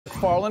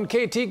McFarland.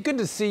 KT, good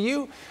to see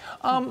you.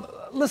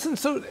 Listen,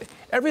 so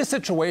every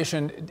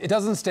situation, it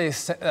doesn't stay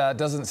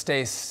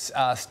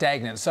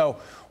stagnant. So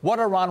what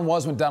Iran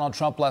was when Donald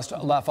Trump left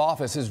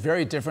office is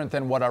very different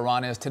than what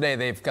Iran is today.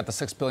 They've got the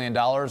 $6 billion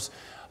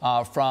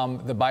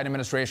from the Biden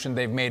administration.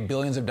 They've made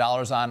billions of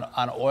dollars on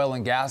oil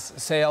and gas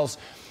sales.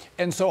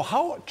 And so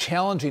how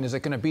challenging is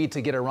it going to be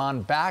to get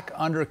Iran back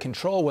under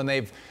control when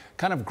they've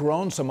kind of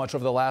grown so much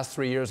over the last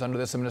 3 years under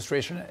this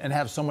administration and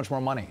have so much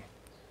more money?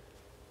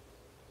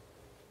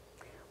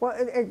 Well,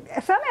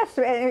 some estimates,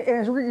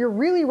 and you're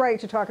really right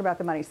to talk about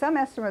the money. Some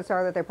estimates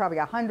are that they're probably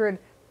 $100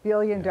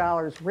 billion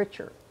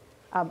richer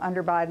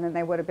under Biden than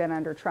they would have been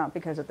under Trump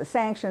because of the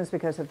sanctions,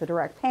 because of the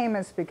direct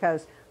payments,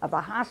 because of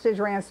the hostage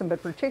ransom,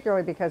 but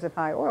particularly because of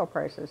high oil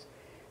prices.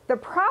 The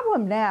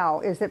problem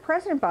now is that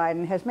President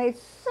Biden has made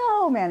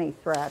so many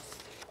threats,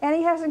 and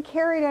he hasn't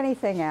carried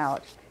anything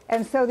out.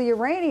 And so the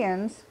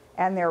Iranians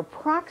and their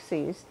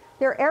proxies,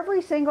 they're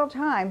every single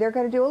time, they're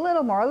going to do a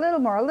little more, a little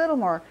more, a little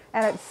more.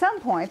 And at some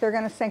point, they're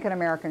going to sink an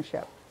American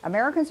ship.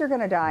 Americans are going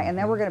to die, and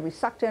then we're going to be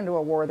sucked into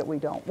a war that we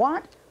don't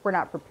want, we're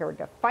not prepared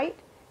to fight,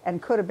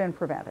 and could have been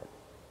prevented.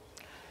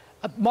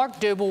 Mark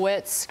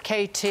Dubowitz,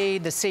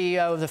 KT, the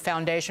CEO of the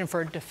Foundation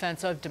for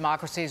Defense of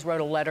Democracies, wrote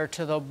a letter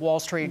to the Wall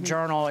Street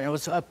Journal, and it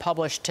was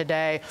published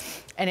today.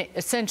 And it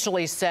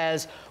essentially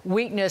says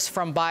weakness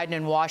from Biden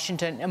in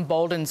Washington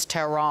emboldens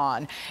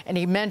Tehran. And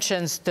he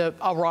mentions the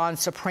Iran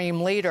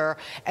supreme leader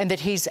and that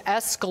he's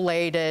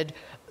escalated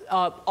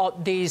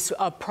these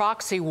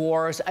proxy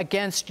wars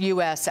against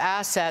U.S.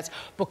 assets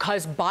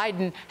because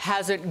Biden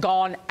hasn't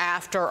gone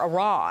after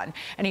Iran.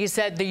 And he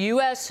said the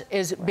U.S.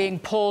 is being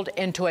pulled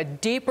into a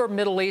deeper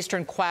Middle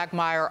Eastern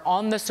quagmire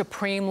on the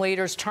supreme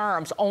leader's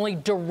terms. Only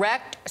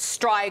direct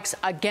strikes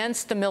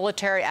against the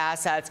military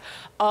assets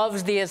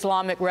of the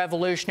Islamic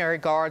Revolutionary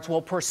Guards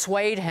will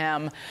persuade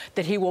him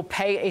that he will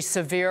pay a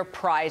severe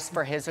price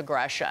for his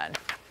aggression.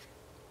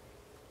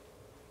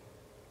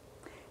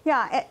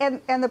 Yeah,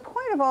 and the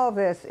point of all of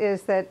this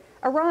is that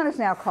Iran is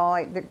now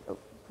calling, the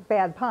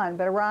bad pun,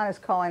 but Iran is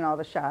calling all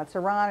the shots.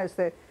 Iran is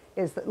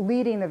the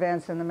leading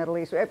events in the Middle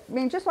East. I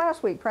mean, just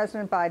last week,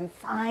 President Biden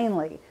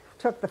finally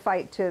took the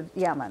fight to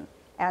Yemen,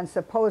 and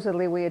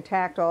supposedly we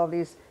attacked all of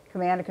these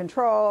command and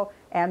control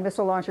and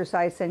missile launcher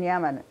sites in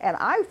Yemen. And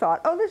I thought,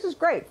 oh, this is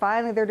great.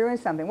 Finally, they're doing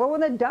something. Well, when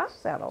the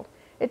dust settled,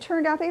 it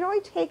turned out they'd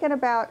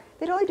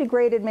only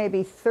degraded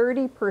maybe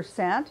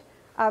 30%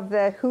 of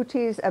the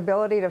Houthis'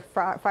 ability to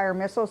fire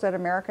missiles at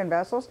American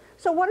vessels.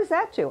 So what does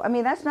that do? I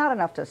mean, that's not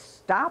enough to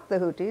stop the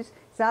Houthis.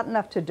 It's not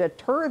enough to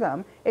deter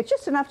them. It's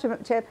just enough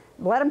to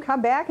let them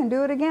come back and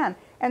do it again.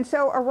 And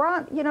so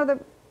Iran, you know,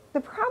 the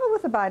problem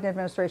with the Biden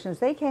administration is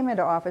they came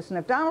into office, and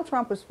if Donald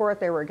Trump was for it,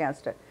 they were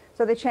against it.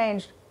 So they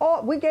changed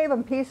we gave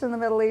them peace in the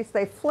Middle East.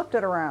 They flipped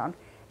it around.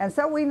 And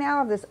so we now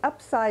have this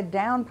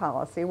upside-down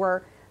policy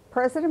where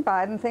President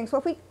Biden thinks,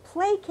 well, if we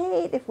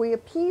placate, if we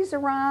appease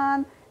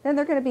Iran, then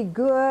they're going to be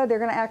good, they're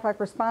going to act like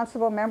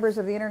responsible members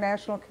of the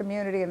international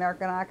community, and they're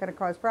not going to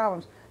cause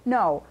problems.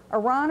 No,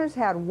 Iran has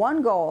had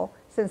one goal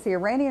since the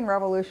Iranian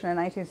Revolution in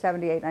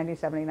 1978,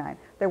 1979.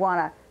 They want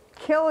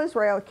to kill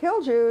Israel,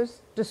 kill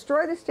Jews,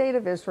 destroy the state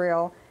of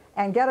Israel,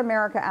 and get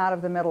America out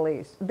of the Middle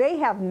East. They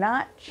have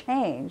not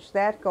changed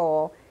that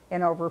goal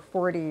in over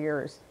 40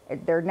 years.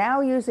 They're now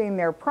using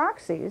their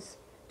proxies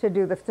to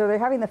do so they're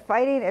having the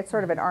fighting at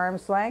sort of an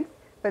arm's length,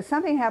 but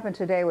something happened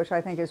today which I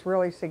think is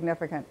really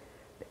significant.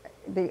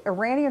 The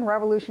Iranian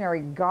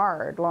Revolutionary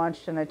Guard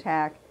launched an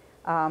attack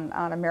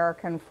on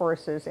American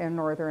forces in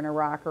northern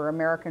Iraq, or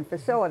American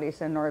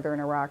facilities in northern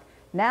Iraq.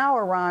 Now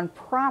Iran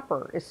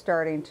proper is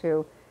starting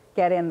to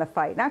get in the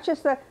fight. Not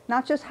just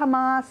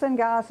Hamas in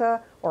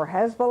Gaza, or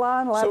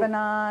Hezbollah in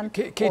Lebanon,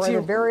 or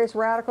the various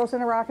radicals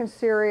in Iraq and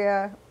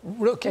Syria.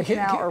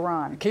 Now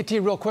Iran. KT,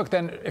 real quick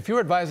then, if you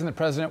were advising the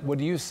president, would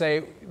you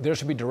say there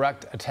should be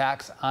direct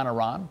attacks on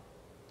Iran?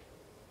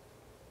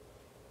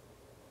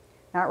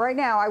 Not right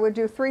now. I would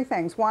do three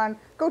things. One,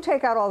 go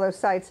take out all those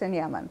sites in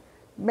Yemen.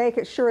 Make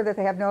it sure that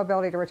they have no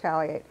ability to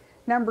retaliate.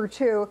 Number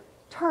two,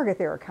 target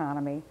their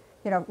economy.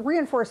 You know,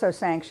 reinforce those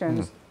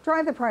sanctions,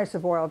 drive the price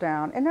of oil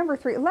down. And number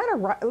three,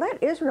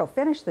 let Israel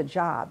finish the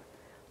job.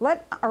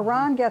 Let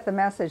Iran get the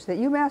message that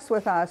you mess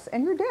with us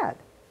and you're dead.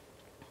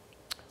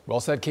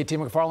 Well said, KT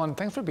McFarland.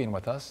 Thanks for being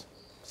with us.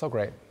 So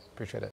great. Appreciate it.